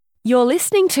You're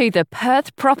listening to the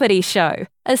Perth Property Show,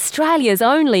 Australia's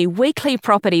only weekly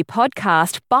property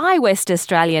podcast by West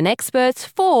Australian experts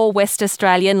for West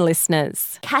Australian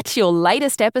listeners. Catch your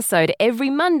latest episode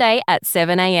every Monday at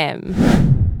 7 a.m.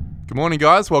 Good morning,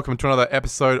 guys. Welcome to another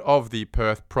episode of the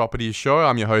Perth Property Show.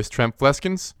 I'm your host, Trent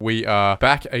Fleskins. We are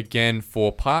back again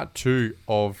for part 2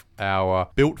 of our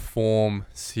Built Form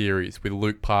series with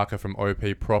Luke Parker from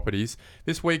OP Properties.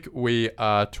 This week, we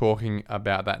are talking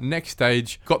about that next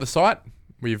stage. Got the site.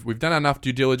 We've done enough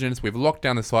due diligence, we've locked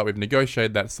down the site, we've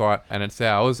negotiated that site and it's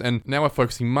ours, and now we're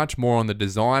focusing much more on the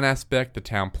design aspect, the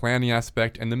town planning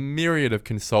aspect, and the myriad of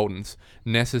consultants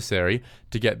necessary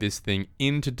to get this thing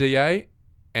into DA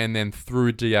and then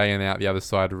through DA and out the other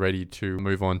side, ready to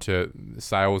move on to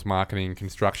sales, marketing,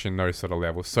 construction, those sort of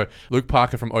levels. So Luke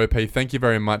Parker from OP, thank you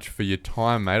very much for your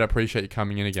time, mate. I appreciate you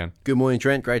coming in again. Good morning,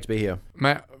 Trent. Great to be here.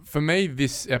 Mate, for me,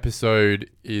 this episode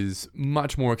is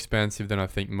much more expansive than I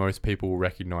think most people will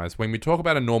recognise. When we talk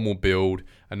about a normal build,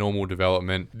 a normal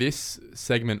development, this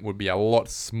segment would be a lot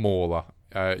smaller.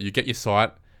 You get your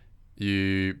site,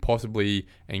 you possibly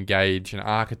engage an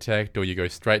architect or you go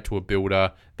straight to a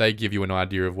builder. They give you an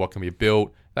idea of what can be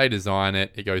built. They design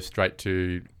it. It goes straight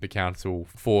to the council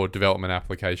for development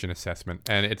application assessment.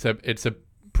 And it's a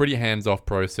pretty hands-off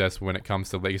process when it comes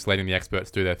to legislating the experts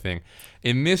do their thing.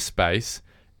 In this space,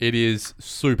 it is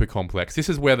super complex. This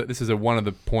is one of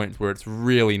the points where it's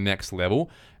really next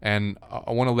level. And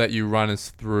I want to let you run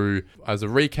us through as a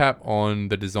recap on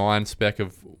the design spec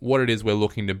of what it is we're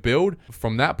looking to build.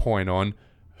 From that point on,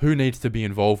 who needs to be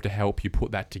involved to help you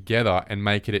put that together and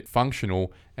make it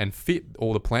functional and fit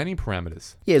all the planning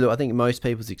parameters? Yeah, look, I think most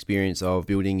people's experience of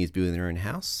building is building their own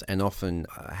house, and often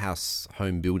a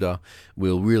home builder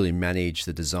will really manage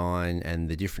the design and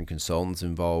the different consultants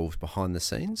involved behind the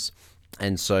scenes.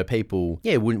 And so people,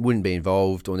 wouldn't be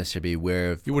involved or necessarily be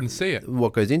aware of... You wouldn't see it.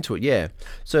 What goes into it, yeah.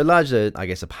 So larger, I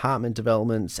guess, apartment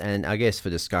developments, and I guess for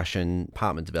discussion,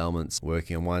 apartment developments,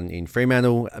 working on one in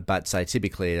Fremantle, but say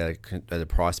typically at a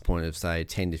price point of, say,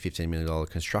 $10 to $15 million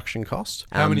construction cost.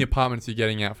 How many apartments are you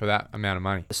getting out for that amount of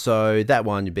money? So that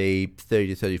one would be 30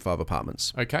 to 35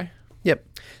 apartments. Okay. Yep.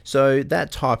 So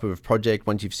that type of project,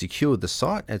 once you've secured the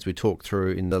site, as we talked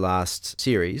through in the last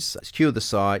series, secure the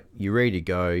site, you're ready to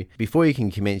go. Before you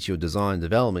can commence your design and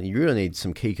development, you really need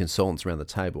some key consultants around the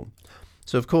table.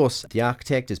 So, of course, the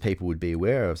architect, as people would be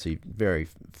aware, obviously very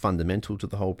fundamental to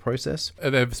the whole process. Are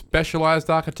there specialised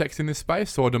architects in this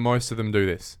space, or do most of them do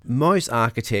this? Most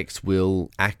architects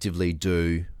will actively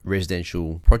do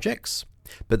residential projects,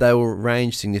 but they will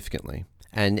range significantly.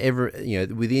 And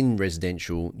within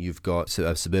residential, you've got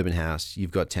a suburban house,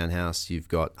 you've got townhouse, you've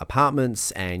got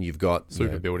apartments, and you've got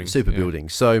super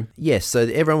buildings. So yes, so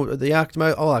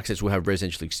all architects will have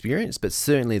residential experience, but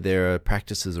certainly there are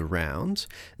practices around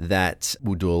that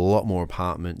will do a lot more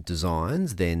apartment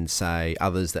designs than, say,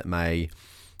 others that they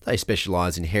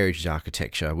specialise in heritage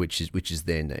architecture, which is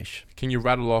their niche. Can you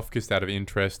rattle off, just out of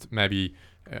interest, maybe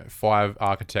 5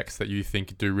 architects that you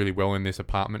think do really well in this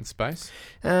apartment space?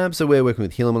 So we're working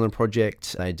with Hillam on a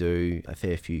project. They do a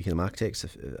fair few Hillam architects.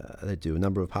 They do a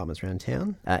number of apartments around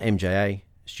town. MJA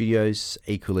Studios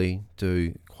equally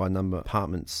do quite a number of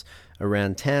apartments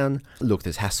around town. Look,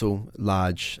 there's Hassel,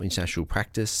 large international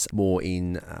practice, more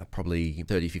in probably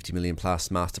 30, 50 million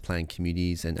plus master plan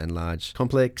communities and large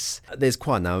complex. There's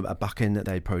quite a number. Buchan,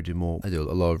 they probably do more. They do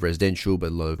a lot of residential,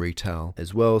 but a lot of retail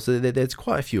as well. So there's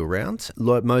quite a few around.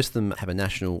 Most of them have a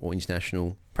national or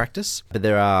international practice, but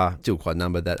there are still quite a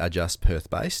number that are just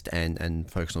Perth-based and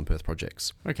focus on Perth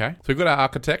projects. Okay, so we've got our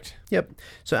architect. Yep.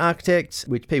 So architect,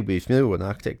 which people will be familiar with what an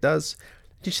architect does.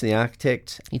 Just the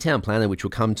architect, your town planner, which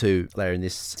we'll come to later in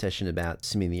this session about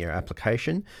submitting your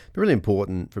application. But really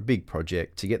important for a big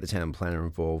project to get the town planner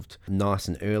involved nice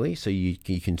and early so you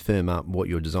can firm up what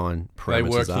your design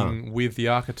parameters are. Are they working with the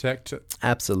architect?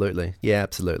 Absolutely. Yeah,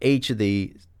 absolutely. Each of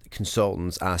the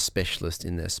consultants are specialists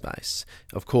in their space.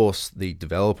 Of course, the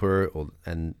developer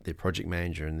and the project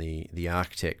manager and the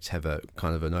architect have a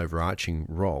kind of an overarching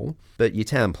role. But your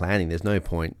town planning, there's no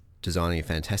point designing a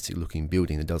fantastic looking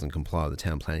building that doesn't comply with the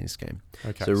town planning scheme.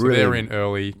 Okay, so really, they're in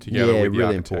early together with the really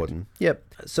architect. Important.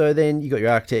 Yep. So then you got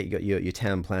your architect, you got your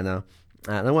town planner.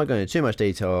 And I won't go into too much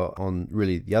detail on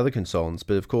really the other consultants,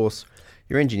 but of course,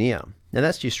 your engineer. Now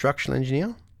that's your structural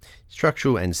engineer,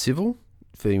 structural and civil.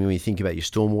 For when you think about your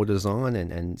stormwater design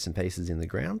and some pieces in the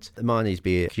ground. Mine needs to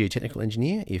be a geotechnical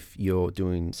engineer if you're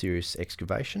doing serious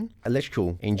excavation,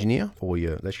 electrical engineer for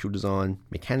your electrical design,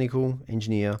 mechanical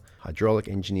engineer, hydraulic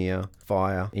engineer,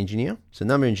 fire engineer. So a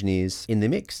number of engineers in the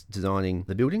mix designing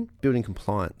the building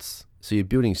compliance. So your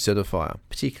building certifier,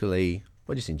 particularly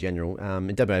well, just in general.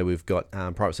 In WA, we've got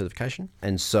private certification.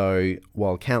 And so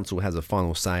while council has a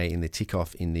final say in the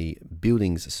tick-off in the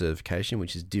buildings certification,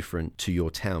 which is different to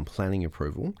your town planning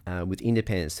approval, with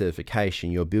independent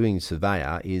certification, your building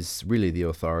surveyor is really the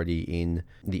authority in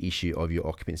the issue of your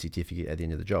occupancy certificate at the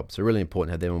end of the job. So really important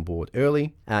to have them on board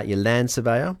early. Your land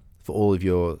surveyor, for all of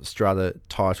your strata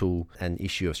title and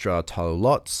issue of strata title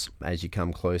lots as you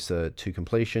come closer to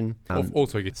completion.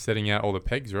 Also setting out all the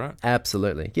pegs, right?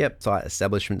 Absolutely. Yep. Site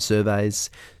establishment surveys.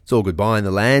 It's all good buying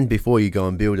the land before you go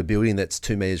and build a building that's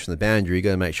 2 metres from the boundary. You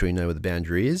got to make sure you know where the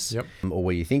boundary is, yep, or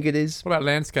where you think it is. What about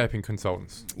landscaping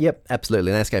consultants? Yep,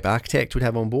 absolutely. Landscape architect would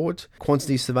have on board.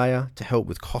 Quantity surveyor to help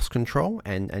with cost control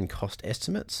and cost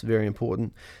estimates. Very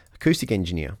important. Acoustic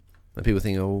engineer. And people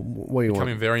think, oh, what do you want?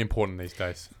 Becoming very important these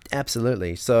days.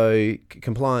 Absolutely. So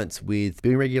compliance with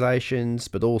building regulations,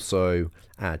 but also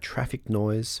traffic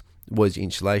noise. What does your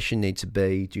insulation need to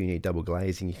be? Do you need double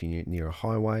glazing if you're near a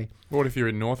highway? What if you're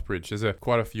in Northbridge? There's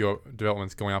quite a few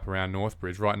developments going up around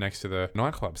Northbridge, right next to the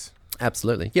nightclubs.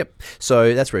 Absolutely. Yep.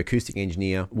 So that's where acoustic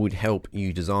engineer would help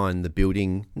you design the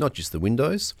building, not just the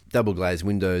windows. Double glazed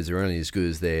windows are only as good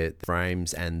as their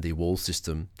frames and the wall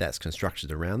system that's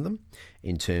constructed around them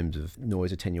in terms of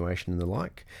noise attenuation and the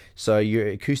like. So your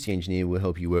acoustic engineer will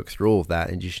help you work through all of that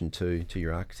in addition to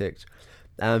your architect.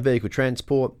 Vehicle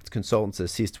transport, consultants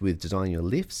assist with designing your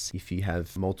lifts if you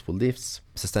have multiple lifts.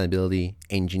 Sustainability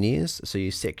engineers, so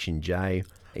your Section J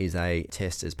is a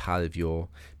test as part of your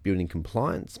building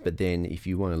compliance, but then if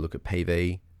you want to look at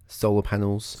PV, solar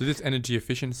panels. So this energy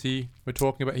efficiency we're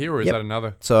talking about here, or is Yep. that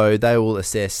another? So they will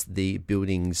assess the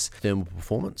building's thermal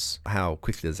performance. How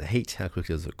quickly does it heat? How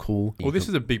quickly does it cool? Well, this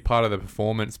is a big part of the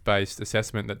performance-based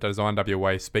assessment that Design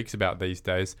WA speaks about these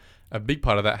days. A big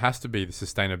part of that has to be the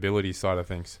sustainability side of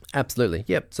things. Absolutely.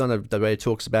 Yep. Design WA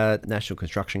talks about it. National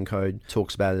Construction Code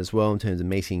talks about it as well in terms of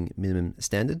meeting minimum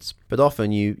standards. But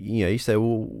often you say,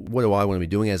 well, what do I want to be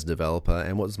doing as a developer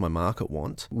and what does my market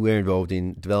want? We're involved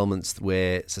in developments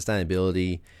where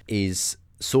sustainability is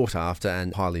sought after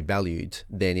and highly valued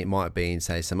than it might be in,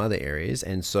 say, some other areas.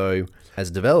 And so as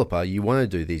a developer, you want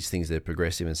to do these things that are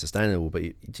progressive and sustainable, but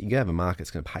you have a market that's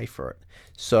going to pay for it.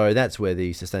 So that's where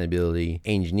the sustainability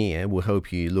engineer will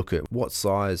help you look at what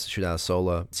size should our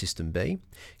solar system be.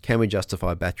 Can we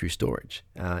justify battery storage?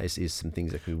 Is some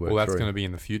things that we work through. Well, that's going to be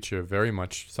in the future very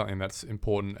much something that's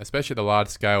important, especially at the large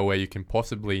scale where you can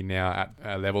possibly now at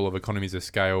a level of economies of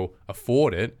scale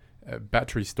afford it.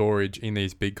 Battery storage in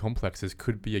these big complexes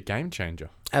could be a game changer.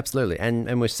 Absolutely.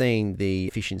 And we're seeing the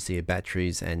efficiency of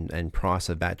batteries and price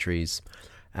of batteries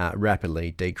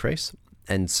rapidly decrease.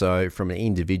 And so from an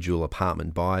individual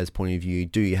apartment buyer's point of view,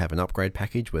 do you have an upgrade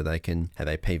package where they can have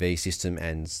a PV system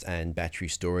and battery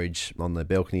storage on the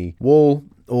balcony wall?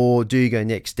 Or do you go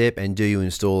next step and do you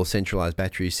install a centralised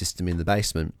battery system in the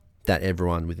basement that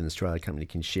everyone within the Australia company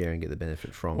can share and get the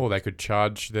benefit from? Or they could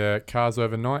charge their cars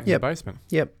overnight in the basement.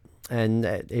 Yep. And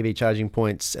EV charging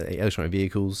points, electronic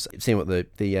vehicles. Seeing what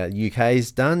the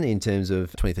UK's done in terms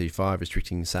of 2035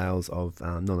 restricting sales of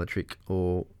non-electric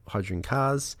or hydrogen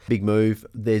cars. Big move.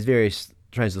 There's various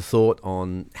trains of thought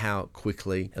on how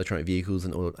quickly electronic vehicles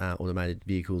and automated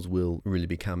vehicles will really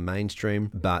become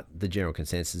mainstream, but the general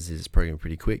consensus is it's probably going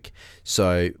pretty quick.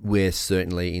 So we're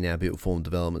certainly in our built form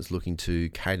developments looking to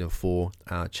cater for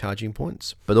charging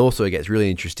points. But also it gets really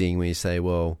interesting when you say,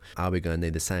 well, are we going to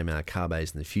need the same amount of car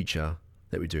bays in the future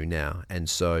that we do now? And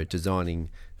so designing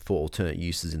for alternate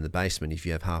uses in the basement if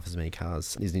you have half as many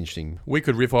cars is interesting. We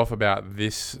could riff off about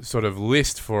this sort of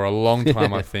list for a long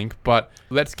time, I think, but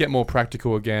let's get more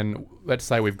practical again. Let's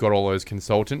say we've got all those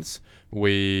consultants.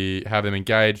 We have them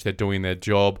engaged. They're doing their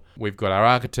job. We've got our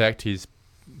architect. He's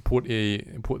put these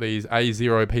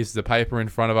A0 pieces of paper in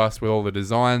front of us with all the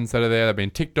designs that are there. They've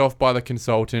been ticked off by the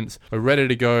consultants. We're ready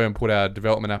to go and put our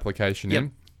development application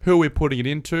in. Who are we putting it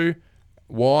into?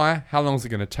 Why? How long is it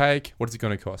going to take? What is it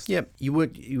going to cost? Yep. You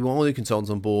want all the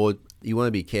consultants on board. You want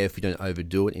to be careful you don't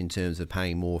overdo it in terms of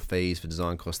paying more fees for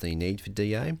design costs than you need for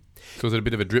DA. So is it a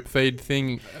bit of a drip feed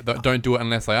thing? Don't do it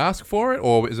unless they ask for it?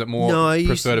 Or is it more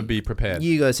prefer to be prepared?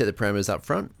 You got to set the parameters up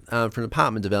front. For an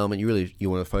apartment development, you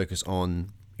want to focus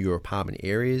on your apartment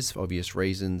areas for obvious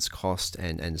reasons, cost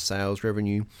and sales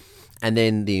revenue. And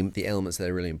then the elements that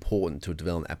are really important to a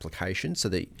development application so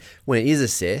that when it is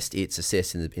assessed, it's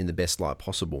assessed in the best light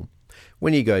possible.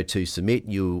 When you go to submit,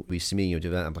 you'll be submitting your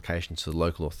development application to the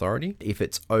local authority. If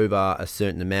it's over a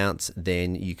certain amount,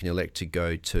 then you can elect to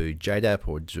go to JDAP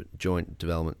or Joint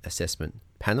Development Assessment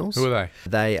Panels. Who are they?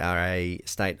 They are a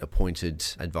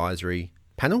state-appointed advisory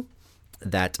panel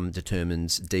that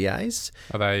determines DAs.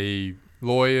 Are they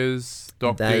lawyers,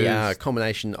 doctors? They are a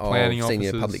combination of planning senior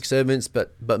officers? public servants,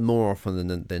 but more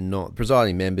often than not,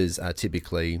 presiding members are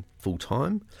typically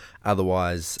full-time.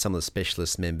 Otherwise, some of the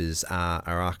specialist members are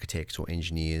architects or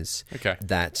engineers. Okay.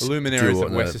 That Luminaries do it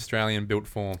of on West a- Australian built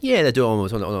form. Yeah, they do it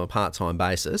almost on a part-time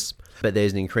basis, but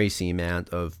there's an increasing amount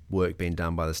of work being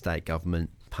done by the state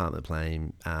government,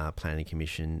 Department of Planning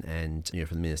Commission, and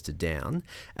from the minister down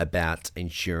about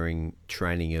ensuring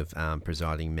training of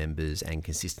presiding members and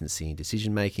consistency in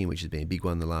decision making, which has been a big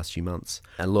one in the last few months.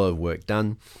 A lot of work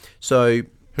done. So,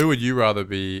 Who would you rather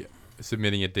be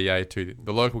submitting a DA to,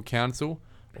 the local council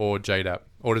or JDAP?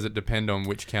 Or does it depend on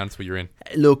which council you're in?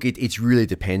 look, it's really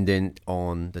dependent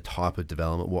on the type of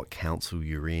development, what council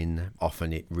you're in.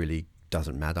 Often it really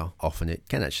doesn't matter. Often it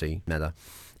can actually matter.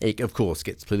 It, of course,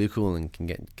 gets political and can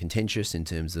get contentious in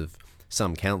terms of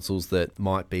some councils that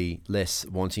might be less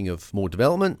wanting of more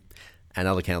development and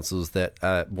other councils that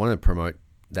want to promote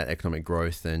that economic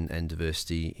growth and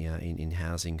diversity in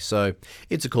housing. So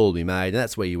it's a call to be made, and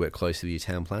that's where you work closely with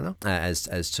your town planner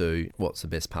as to what's the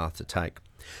best path to take.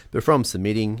 But from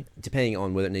submitting, depending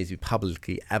on whether it needs to be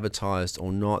publicly advertised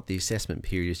or not, the assessment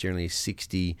period is generally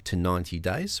 60 to 90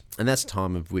 days. And that's the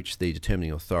time of which the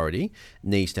determining authority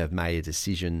needs to have made a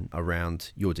decision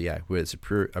around your DA, whether it's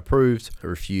approved,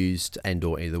 refused, and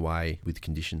or either way with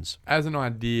conditions. As an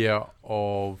idea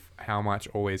of how much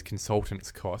all these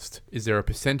consultants cost, is there a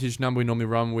percentage number we normally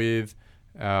run with?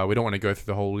 We don't want to go through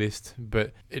the whole list,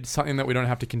 but it's something that we don't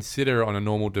have to consider on a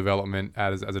normal development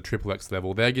as a triple X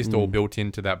level. They're just all built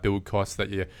into that build cost that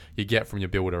you get from your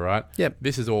builder, right? Yep.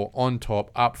 This is all on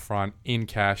top, up front, in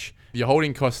cash. Your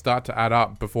holding costs start to add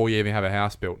up before you even have a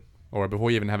house built or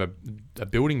before you even have a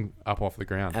building up off the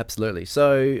ground. Absolutely.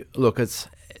 So, look,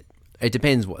 it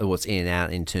depends what's in and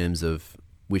out in terms of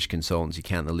which consultants you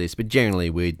count on the list, but generally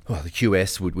the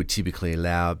QS would typically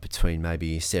allow between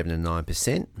maybe 7 and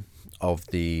 9% of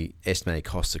the estimated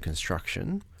cost of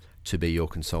construction to be your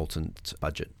consultant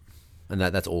budget. And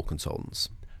that's all consultants.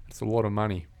 It's a lot of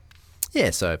money.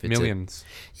 Yeah, so if it's Millions.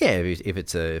 if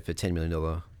it's a $10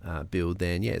 million build,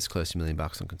 then it's close to $1 million on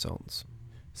consultants.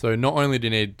 So not only do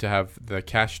you need to have the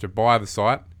cash to buy the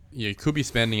site, you could be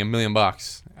spending $1 million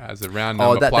as a round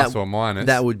number, plus or minus.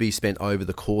 That would be spent over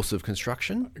the course of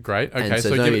construction. Great. Okay. And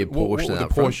so So only a what portion would the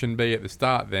up front. portion be at the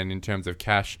start then in terms of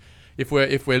cash? If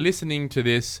we're listening to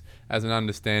this as an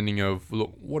understanding of,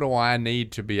 look, what do I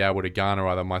need to be able to garner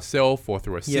either myself or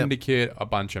through a syndicate, a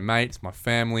bunch of mates, my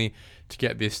family, to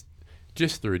get this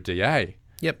just through DA?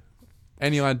 Yep.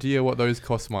 Any idea what those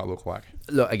costs might look like?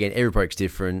 Look, again, every project's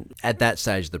different. At that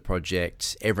stage of the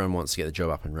project, everyone wants to get the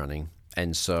job up and running.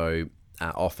 And so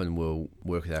often we'll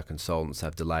work with our consultants,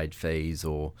 have delayed fees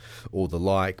or the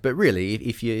like. But really,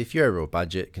 if your overall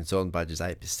budget, consultant budget is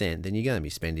 8%, then you're going to be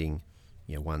spending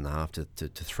 1.5 to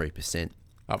 3%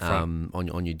 Up front.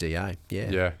 on your DA.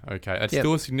 Yeah. Okay. That's Yep.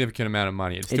 still a significant amount of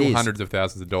money. It's It still is. hundreds of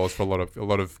thousands of dollars for a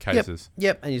lot of cases.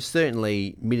 Yep, and you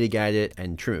certainly mitigate it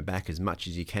and trim it back as much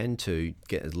as you can to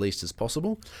get as least as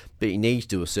possible. But you need to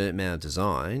do a certain amount of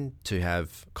design to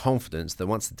have confidence that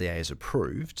once the DA is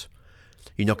approved,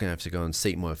 you're not going to have to go and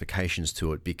seek modifications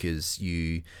to it because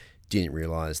you didn't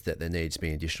realise that there needs to be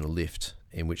an additional lift,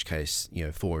 in which case,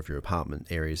 4 of your apartment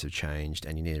areas have changed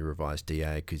and you need a revised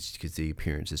DA because the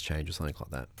appearance has changed or something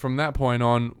like that. From that point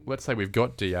on, let's say we've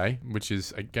got DA, which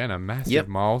is, again, a massive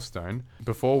milestone.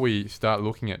 Before we start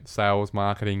looking at sales,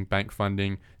 marketing, bank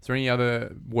funding, is there any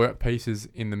other work pieces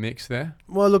in the mix there?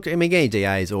 Well, look, I mean, getting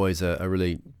DA is always a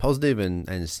really positive and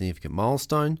a significant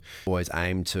milestone. Always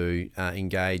aim to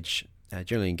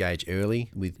generally engage early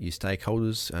with your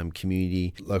stakeholders,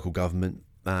 community, local government,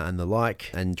 and the like,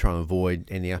 and try and avoid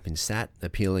ending up in SAT,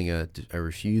 appealing a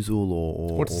refusal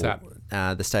or What's SAT?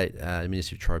 The State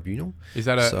Administrative Tribunal. Is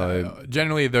that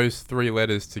generally those 3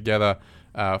 letters together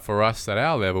for us at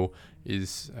our level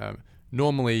is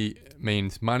normally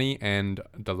means money and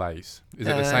delays. Is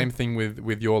it the same thing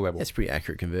with your level? That's a pretty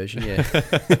accurate conversion, yeah.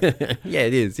 Yeah,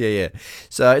 it is, yeah.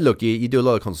 So, look, you do a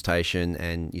lot of consultation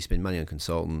and you spend money on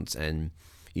consultants and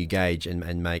you gauge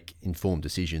and make informed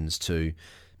decisions to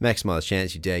maximise the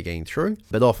chance your DA getting through.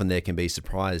 But often there can be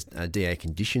surprise DA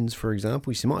conditions, for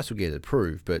example. You might still get it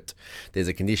approved, but there's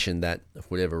a condition that, for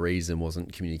whatever reason,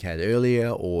 wasn't communicated earlier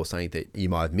or something that you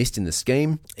might have missed in the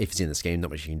scheme. If it's in the scheme,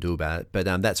 not much you can do about it. But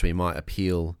that's where you might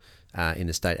appeal in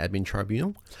the State Admin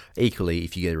Tribunal. Equally,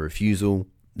 if you get a refusal,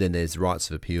 then there's rights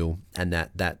of appeal, and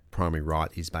that primary right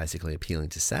is basically appealing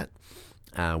to SAT.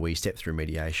 Where you step through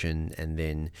mediation, and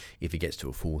then if it gets to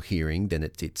a full hearing, then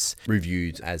it's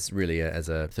reviewed as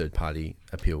a third-party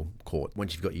appeal court.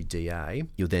 Once you've got your DA,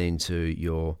 you're then into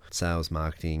your sales,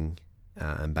 marketing,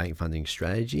 and bank funding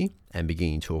strategy and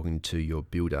beginning talking to your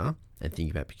builder and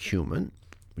thinking about procurement,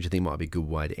 which I think might be a good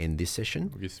way to end this session.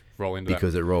 We'll just roll into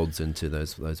because it rolls into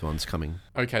those ones coming.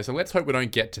 Okay, so let's hope we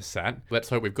don't get to SAT. Let's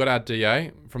hope we've got our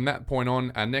DA. From that point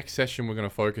on, our next session we're going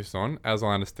to focus on, as I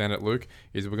understand it, Luke,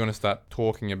 is we're going to start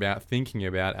thinking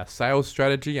about our sales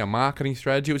strategy, our marketing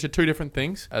strategy, which are two different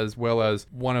things, as well as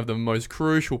one of the most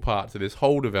crucial parts of this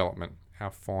whole development,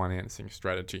 our financing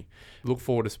strategy. Look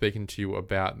forward to speaking to you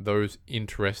about those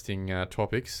interesting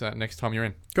topics next time you're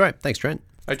in. Great. Thanks, Trent.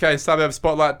 Okay, Suburb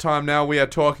Spotlight time now. We are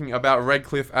talking about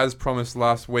Redcliffe as promised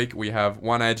last week. We have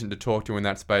one agent to talk to in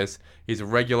that space. He's a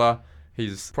regular.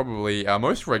 He's probably our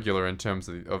most regular in terms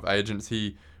of agents.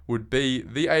 He would be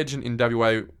the agent in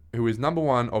WA who is number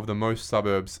one of the most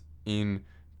suburbs in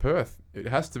Perth. It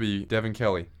has to be Devon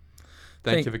Kelly.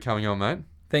 Thank you for coming on, mate.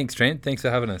 Thanks, Trent. Thanks for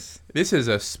having us. This is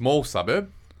a small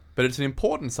suburb, but it's an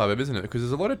important suburb, isn't it? Because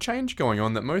there's a lot of change going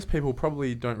on that most people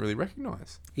probably don't really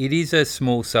recognise. It is a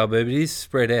small suburb. It is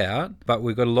spread out, but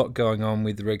we've got a lot going on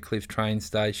with the Redcliffe train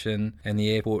station and the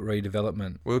airport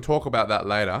redevelopment. We'll talk about that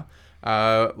later.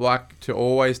 Like to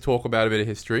always talk about a bit of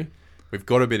history. We've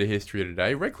got a bit of history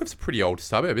today. Redcliffe's a pretty old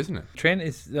suburb, isn't it? Trent,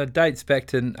 it dates back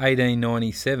to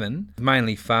 1897,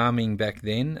 mainly farming back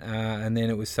then, and then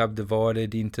it was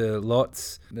subdivided into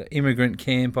lots. The immigrant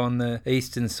camp on the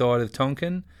eastern side of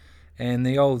Tonkin, and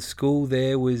the old school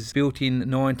there was built in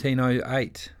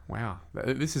 1908. Wow.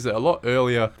 This is a lot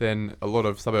earlier than a lot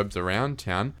of suburbs around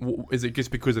town. Is it just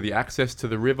because of the access to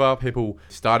the river? People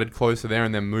started closer there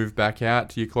and then moved back out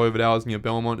to your Cloverdales and your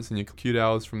Belmonts and your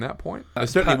Cudales from that point? There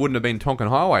certainly wouldn't have been Tonkin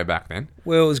Highway back then.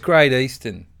 Well, it was Great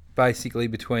Eastern, basically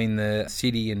between the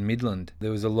city and Midland.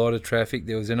 There was a lot of traffic.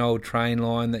 There was an old train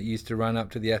line that used to run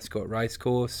up to the Ascot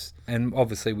Racecourse, and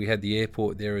obviously we had the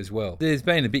airport there as well. There's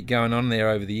been a bit going on there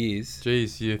over the years.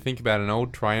 Geez, you think about an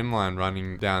old train line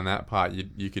running down that part,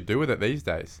 you could do with it these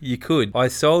days. You could. I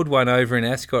sold one over in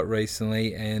Ascot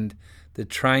recently, and the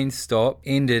train stop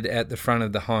ended at the front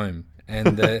of the home.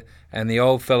 And the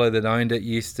old fellow that owned it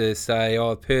used to say,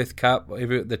 Perth Cup,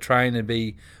 the train would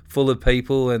be full of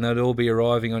people and they'd all be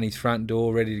arriving on his front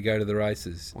door ready to go to the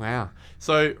races. Wow.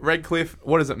 So, Redcliffe,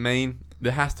 what does it mean?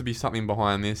 There has to be something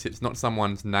behind this. It's not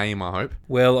someone's name, I hope.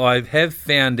 Well, I have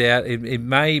found out, it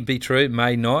may be true, it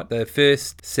may not. The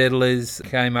first settlers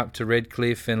came up to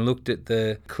Redcliffe and looked at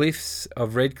the cliffs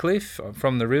of Redcliffe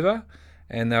from the river,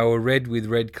 and they were red with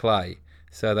red clay.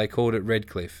 So they called it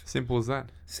Redcliffe. Simple as that.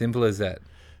 Simple as that.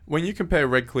 When you compare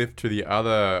Redcliffe to the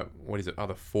other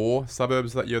four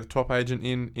suburbs that you're the top agent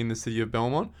in the city of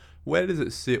Belmont, where does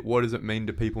it sit? What does it mean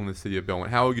to people in the city of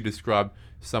Belmont? How would you describe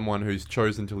someone who's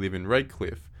chosen to live in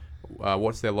Redcliffe?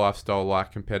 What's their lifestyle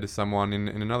like compared to someone in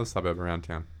another suburb around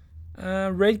town?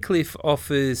 Redcliffe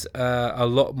offers a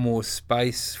lot more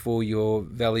space for your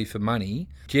value for money.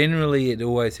 Generally, it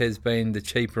always has been the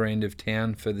cheaper end of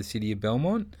town for the city of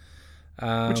Belmont.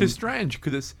 Which is strange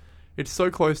because it's so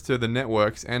close to the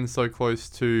networks and so close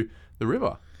to the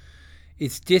river.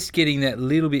 It's just getting that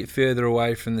little bit further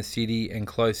away from the city and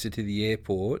closer to the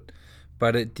airport,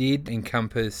 but it did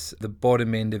encompass the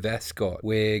bottom end of Ascot,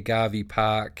 where Garvey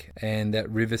Park and that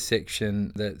river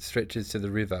section that stretches to the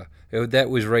river.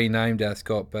 That was renamed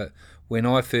Ascot, but when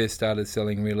I first started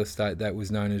selling real estate, that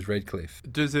was known as Redcliffe.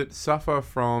 Does it suffer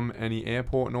from any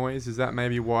airport noise? Is that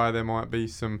maybe why there might be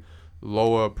some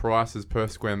lower prices per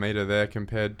square metre there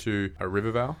compared to a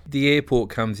Rivervale? The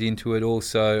airport comes into it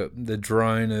also. The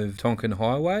drone of Tonkin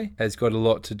Highway has got a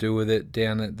lot to do with it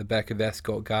down at the back of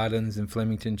Ascot Gardens and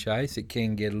Flemington Chase. It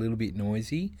can get a little bit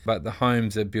noisy, but the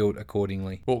homes are built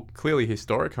accordingly. Well, clearly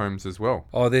historic homes as well.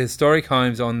 Oh, the historic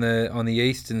homes on the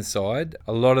eastern side,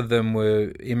 a lot of them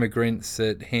were immigrants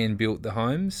that hand-built the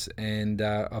homes, and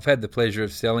I've had the pleasure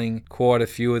of selling quite a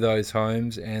few of those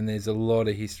homes, and there's a lot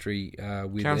of history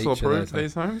with Council each of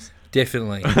these homes?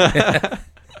 Definitely.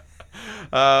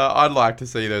 I'd like to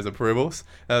see those approvals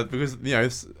because,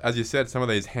 as you said, some of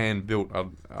these hand-built,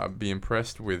 I'd be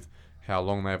impressed with how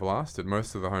long they've lasted.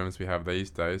 Most of the homes we have these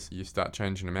days, you start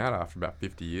changing them out after about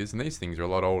 50 years, and these things are a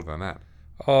lot older than that.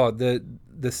 Oh, the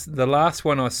last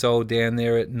one I sold down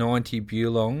there at 90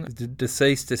 Bulong, the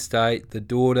deceased estate, the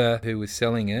daughter who was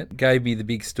selling it, gave me the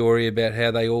big story about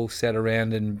how they all sat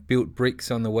around and built bricks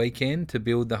on the weekend to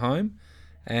build the home.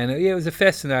 And it was a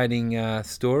fascinating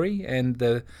story. And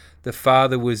the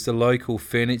father was the local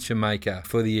furniture maker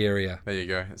for the area. There you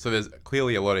go. So there's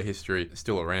clearly a lot of history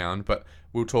still around, but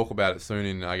we'll talk about it soon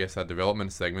in, I guess, our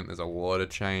development segment. There's a lot of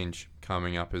change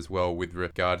coming up as well with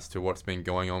regards to what's been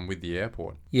going on with the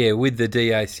airport. Yeah, with the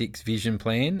DA6 vision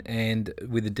plan and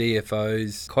with the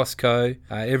DFOs, Costco,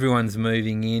 everyone's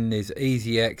moving in. There's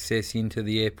easy access into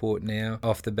the airport now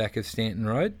off the back of Stanton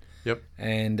Road. Yep.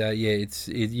 And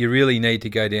you really need to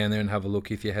go down there and have a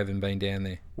look if you haven't been down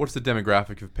there. What's the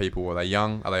demographic of people? Are they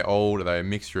young? Are they old? Are they a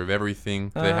mixture of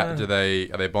everything? Are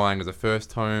they buying as a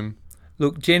first home?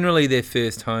 Look, generally they're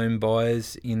first home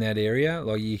buyers in that area.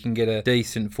 Like you can get a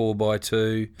decent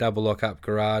 4x2 double lock-up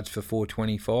garage for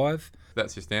 $425.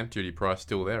 That's your stamp duty price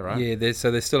still there, right? Yeah, they're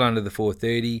still under the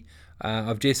 $430.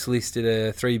 I've just listed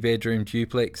a 3-bedroom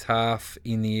duplex half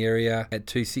in the area at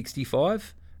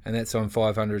 $265, and that's on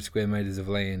 500 square metres of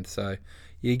land. So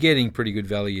you're getting pretty good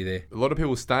value there. A lot of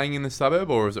people staying in the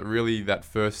suburb, or is it really that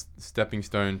first stepping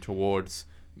stone towards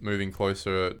moving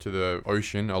closer to the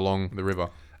ocean along the river?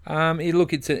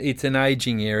 It's an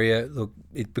ageing area. Look,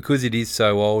 because it is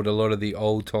so old, a lot of the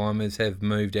old timers have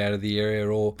moved out of the area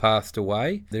or passed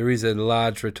away. There is a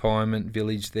large retirement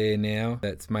village there now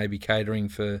that's maybe catering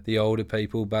for the older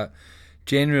people, but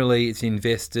generally it's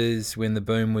investors. When the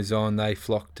boom was on, they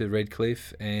flocked to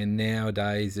Redcliffe, and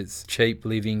nowadays it's cheap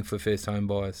living for first home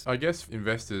buyers. I guess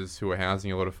investors who are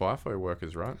housing a lot of FIFO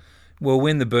workers, right? Well,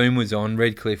 when the boom was on,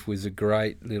 Redcliffe was a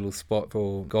great little spot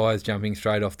for guys jumping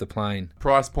straight off the plane.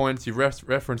 Price points, you've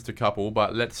referenced a couple,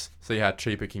 but let's see how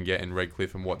cheap it can get in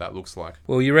Redcliffe and what that looks like.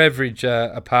 Well, your average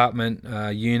apartment,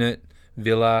 unit,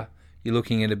 villa, you're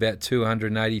looking at about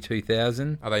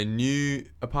 $282,000. Are they new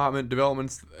apartment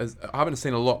developments? I haven't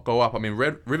seen a lot go up. I mean,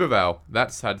 Rivervale,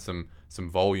 that's had some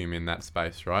volume in that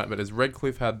space, right? But has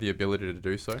Redcliffe had the ability to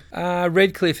do so?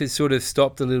 Redcliffe has sort of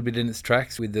stopped a little bit in its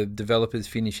tracks with the developers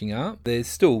finishing up. There's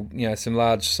still, some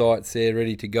large sites there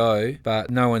ready to go, but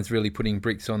no one's really putting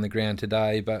bricks on the ground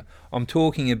today. But I'm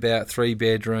talking about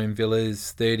 3-bedroom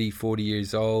villas, 30, 40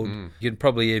 years old. You could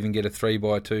probably even get a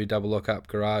 3x2 double lock-up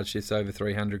garage just over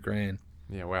 $300,000.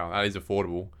 Yeah, wow, that is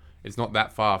affordable. It's not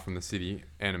that far from the city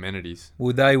and amenities.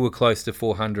 Well, they were close to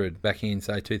 400 back in,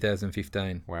 say,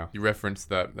 2015. Wow. You referenced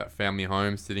that family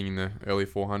home sitting in the early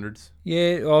 400s?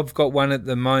 Yeah, I've got one at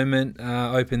the moment,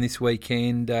 open this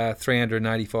weekend,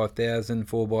 $385,000,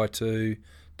 4x2,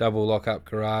 double lock-up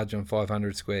garage on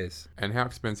 500 squares. And how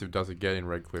expensive does it get in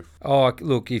Redcliffe? Oh,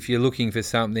 look, if you're looking for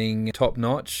something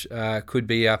top-notch, could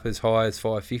be up as high as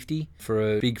 $550 for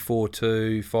a big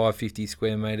 4.2, 550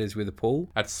 square metres with a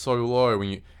pool. That's so low.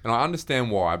 And I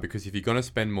understand why, because if you're going to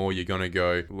spend more, you're going to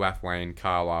go Lathlane,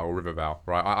 Carlisle, or Rivervale,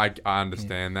 right? I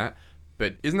understand that.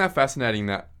 But isn't that fascinating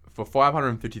that for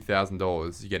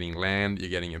 $550,000, you're getting land,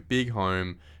 you're getting a big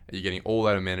home, you're getting all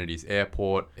that amenities,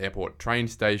 airport train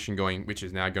station which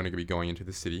is now going to be going into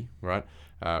the city, right?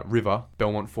 River,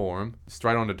 Belmont Forum,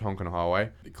 straight onto Tonkin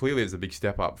Highway. Clearly there's a big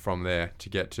step up from there to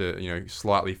get to,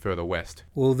 slightly further west.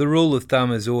 Well, the rule of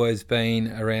thumb has always been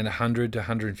around 100 to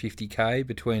 150k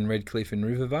between Redcliffe and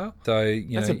Rivervale. So,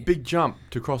 that's a big jump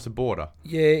to cross the border.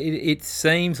 Yeah, it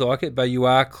seems like it, but you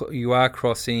are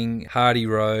crossing Hardy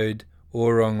Road,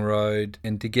 Orong Road,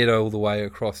 and to get all the way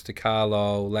across to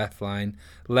Carlisle,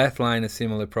 Lathlane, a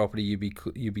similar property, you'd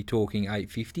be talking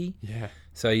 $850. Yeah.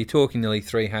 So you're talking nearly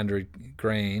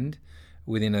 $300,000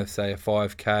 within a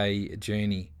 5k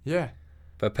journey. Yeah.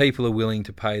 But people are willing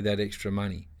to pay that extra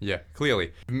money. Yeah,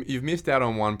 clearly. You've missed out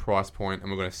on one price point,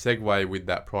 and we're going to segue with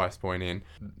that price point in.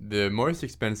 The most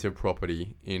expensive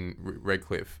property in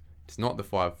Redcliffe, it's not the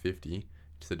 550.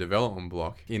 It's the development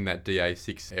block in that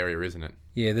DA6 area, isn't it?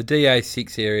 Yeah, the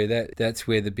DA6 area, that's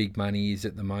where the big money is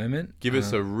at the moment. Give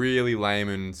us a really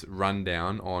layman's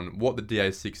rundown on what the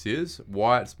DA6 is,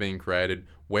 why it's being created,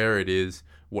 where it is,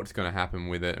 what's going to happen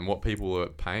with it, and what people are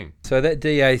paying. So that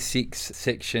DA6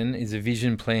 section is a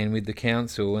vision plan with the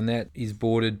council, and that is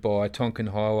bordered by Tonkin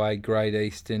Highway, Great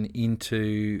Eastern,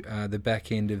 into the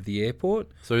back end of the airport.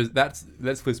 So let's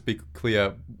be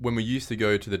clear. When we used to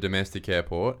go to the domestic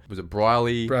airport, was it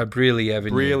Brearley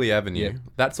Avenue? Brearley Avenue. Yep.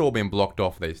 That's all been blocked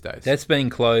off these days. That's been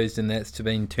closed, and that's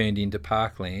been turned into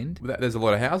parkland. There's a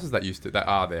lot of houses that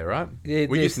are there, right? Yeah,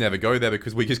 we just never go there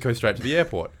because we just go straight to the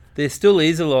airport. There still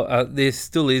is a lot. There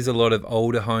still is a lot of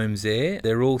older homes there.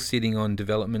 They're all sitting on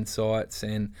development sites,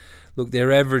 and look,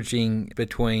 they're averaging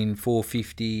between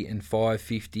 $450 and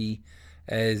 $550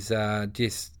 as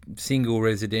just single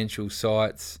residential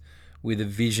sites with a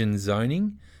vision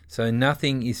zoning. So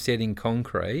nothing is set in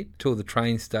concrete till the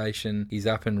train station is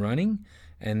up and running,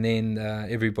 and then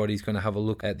everybody's going to have a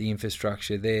look at the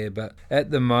infrastructure there. But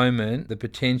at the moment, the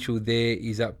potential there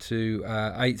is up to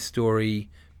 8-storey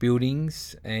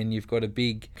buildings, and you've got a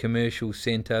big commercial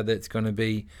centre that's going to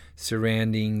be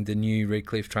surrounding the new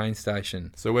Redcliffe train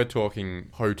station. So we're talking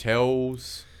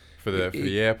hotels for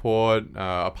the airport,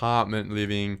 apartment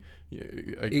living,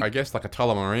 I guess like a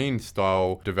Tullamarine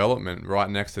style development right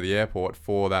next to the airport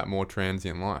for that more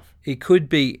transient life. It could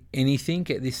be anything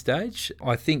at this stage.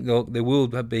 I think there will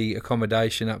be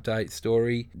accommodation up to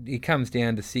 8-storey. It comes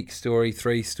down to 6-storey,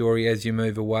 3-storey as you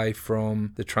move away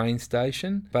from the train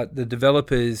station. But the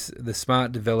developers, the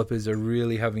smart developers, are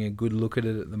really having a good look at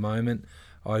it at the moment.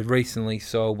 I recently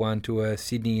sold one to a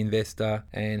Sydney investor,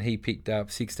 and he picked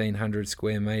up 1,600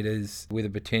 square metres with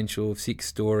a potential of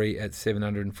 6-storey at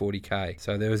 $740K.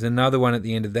 So there was another one at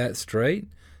the end of that street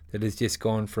that has just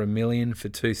gone for $1 million for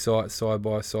 2 sites side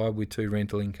by side with 2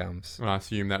 rental incomes. And I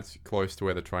assume that's close to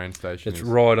where the train station is. It's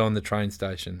right on the train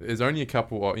station. There's only a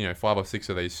couple, 5 or 6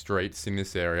 of these streets in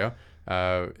this area,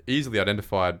 easily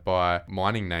identified by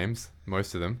mining names,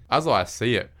 most of them. As I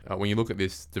see it, when you look at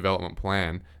this development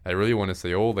plan, they really want to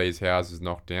see all these houses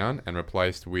knocked down and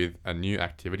replaced with a new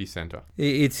activity centre.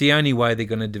 It's the only way they're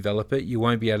going to develop it. You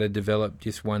won't be able to develop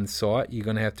just one site. You're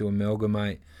going to have to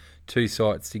amalgamate 2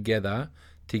 sites together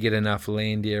to get enough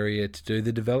land area to do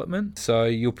the development. So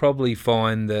you'll probably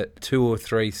find that 2 or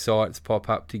 3 sites pop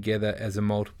up together as a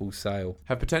multiple sale.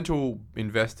 Have potential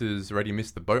investors already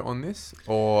missed the boat on this,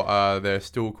 or are there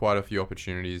still quite a few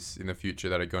opportunities in the future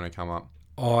that are going to come up?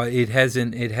 Oh, it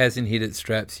hasn't hit its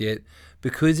straps yet.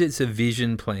 Because it's a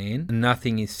vision plan,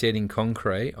 nothing is set in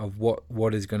concrete of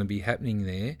what is going to be happening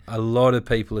there. A lot of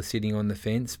people are sitting on the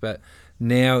fence, but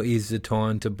now is the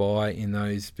time to buy in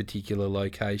those particular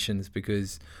locations,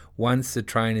 because once the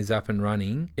train is up and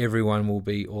running, everyone will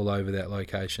be all over that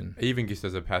location. Even just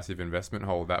as a passive investment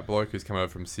hold, that bloke who's come over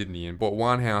from Sydney and bought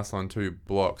one house on 2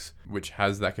 blocks, which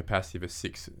has that capacity of a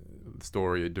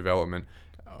 6-storey development,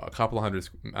 a couple of hundred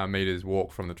metres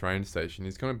walk from the train station,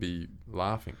 he's going to be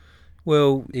laughing.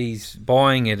 Well, he's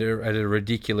buying it at a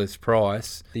ridiculous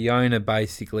price. The owner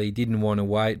basically didn't want to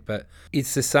wait, but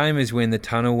it's the same as when the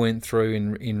tunnel went through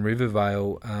in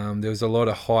Rivervale. There was a lot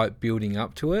of hype building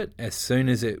up to it. As soon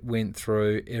as it went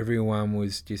through, everyone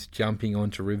was just jumping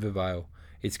onto Rivervale.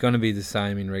 It's going to be the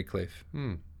same in Redcliffe.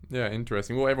 Yeah,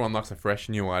 interesting. Well, everyone likes a fresh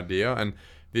new idea, and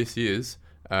this is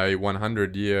a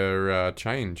 100-year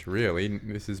change, really.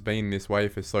 This has been this way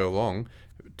for so long.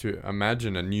 To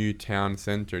imagine a new town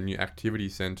centre, a new activity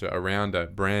centre around a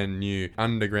brand new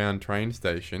underground train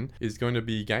station is going to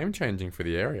be game-changing for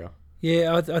the area.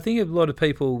 Yeah, I think a lot of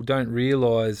people don't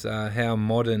realise how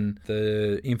modern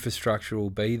the infrastructure will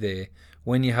be there.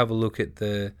 When you have a look at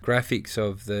the graphics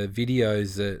of the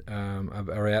videos that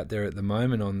are out there at the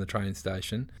moment on the train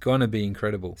station, it's going to be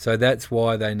incredible. So that's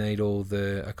why they need all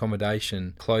the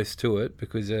accommodation close to it,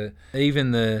 because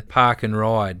even the park and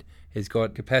ride has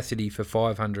got capacity for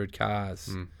 500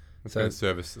 cars. It's going to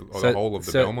service the whole of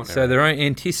the Belmont area. So they're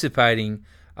anticipating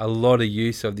a lot of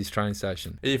use of this train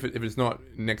station. If it's not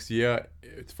next year,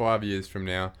 it's 5 years from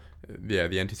now. Yeah,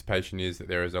 the anticipation is that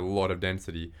there is a lot of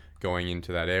density going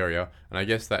into that area. And I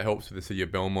guess that helps with the City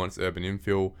of Belmont's urban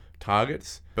infill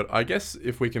targets. But I guess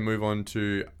if we can move on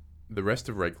to the rest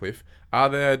of Redcliffe, are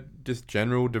there just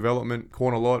general development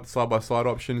corner lot side-by-side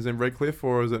options in Redcliffe,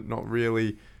 or is it not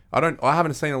really... I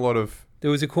haven't seen a lot of...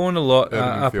 There was a corner lot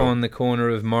up on the corner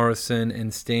of Morrison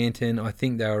and Stanton. I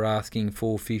think they were asking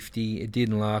 $450. It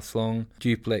didn't last long.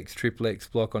 Duplex, triplex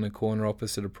block on a corner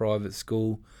opposite a private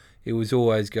school. It was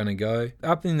always going to go.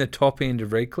 Up in the top end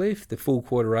of Redcliffe, the full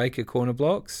quarter-acre corner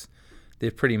blocks,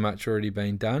 they've pretty much already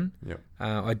been done. Yep.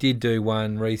 I did do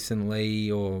one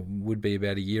recently, or would be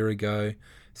about a year ago,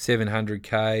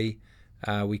 $700K.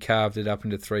 We carved it up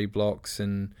into 3 blocks,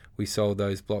 and we sold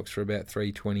those blocks for about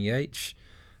 $320 each.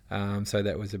 So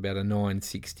that was about a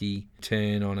 $960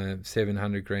 turn on a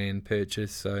 $700,000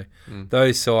 purchase. So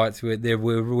those sites,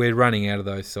 we're running out of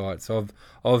those sites.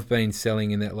 I've been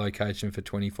selling in that location for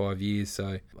 25 years.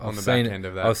 So on the back end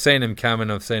of that, I've seen them come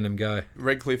and I've seen them go.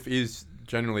 Redcliffe is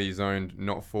generally zoned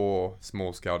not for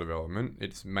small-scale development.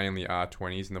 It's mainly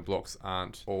R20s, and the blocks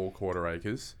aren't all quarter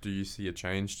acres. Do you see a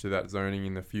change to that zoning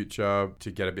in the future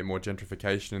to get a bit more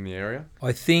gentrification in the area?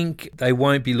 I think they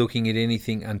won't be looking at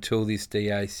anything until this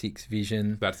DA6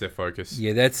 vision. That's their focus.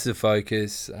 Yeah, that's the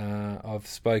focus. I've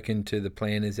spoken to the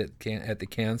planners at the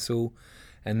council,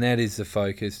 and that is the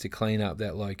focus, to clean up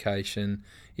that location.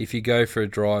 If you go for a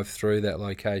drive through that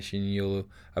location, you'll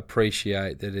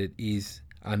appreciate that it is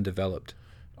undeveloped.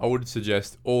 I would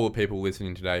suggest all the people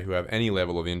listening today who have any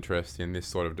level of interest in this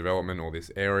sort of development or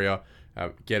this area,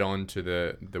 get onto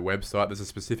the website. There's a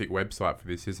specific website for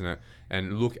this, isn't it?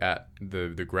 And look at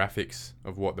the graphics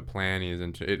of what the plan is,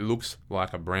 and it looks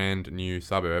like a brand new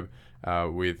suburb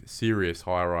with serious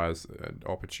high-rise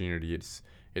opportunity. It's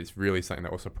really something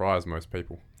that will surprise most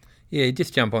people. Yeah,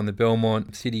 just jump on the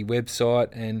Belmont City website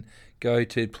and go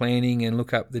to planning and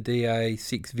look up the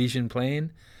DA6 vision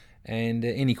plan. And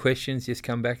any questions, just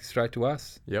come back straight to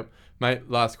us. Yep.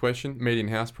 Mate, last question, median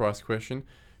house price question.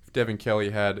 If Devon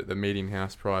Kelly had the median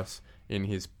house price in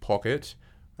his pocket,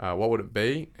 what would it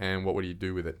be and what would he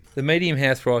do with it? The median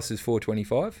house price is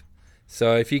 $425.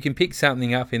 So if you can pick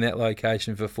something up in that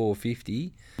location for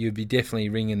 $450, you'd be definitely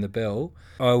ringing the bell.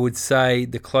 I would say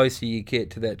the closer you get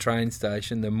to that train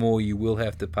station, the more you will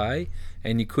have to pay,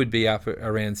 and you could be up at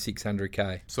around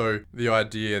 $600K. So the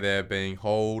idea there being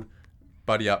hold,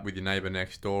 buddy up with your neighbour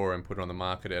next door and put it on the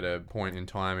market at a point in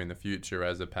time in the future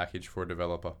as a package for a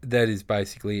developer. That is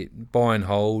basically it. Buy and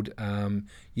hold.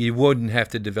 You wouldn't have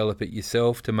to develop it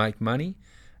yourself to make money.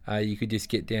 You could just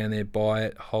get down there, buy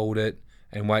it, hold it,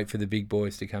 and wait for the big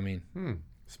boys to come in.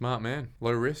 Smart man.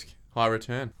 Low risk, high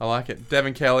return. I like it.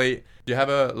 Devon Kelly, do you have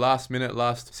a last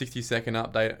 60-second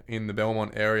update in the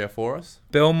Belmont area for us?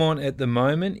 Belmont at the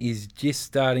moment is just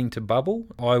starting to bubble.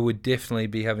 I would definitely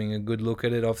be having a good look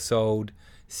at it. I've sold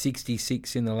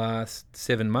 66 in the last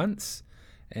 7 months,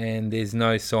 and there's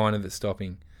no sign of it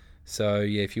stopping. So,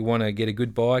 yeah, if you want to get a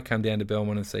good buy, come down to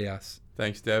Belmont and see us.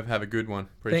 Thanks, Dev. Have a good one.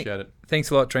 Appreciate it.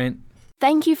 Thanks a lot, Trent.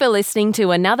 Thank you for listening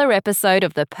to another episode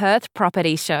of the Perth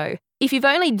Property Show. If you've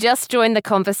only just joined the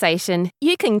conversation,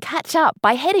 you can catch up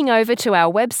by heading over to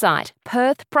our website,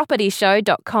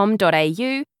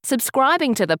 perthpropertyshow.com.au,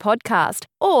 subscribing to the podcast,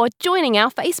 or joining our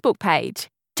Facebook page.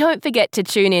 Don't forget to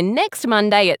tune in next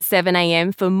Monday at 7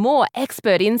 a.m. for more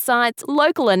expert insights,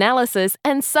 local analysis,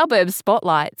 and suburb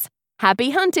spotlights.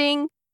 Happy hunting!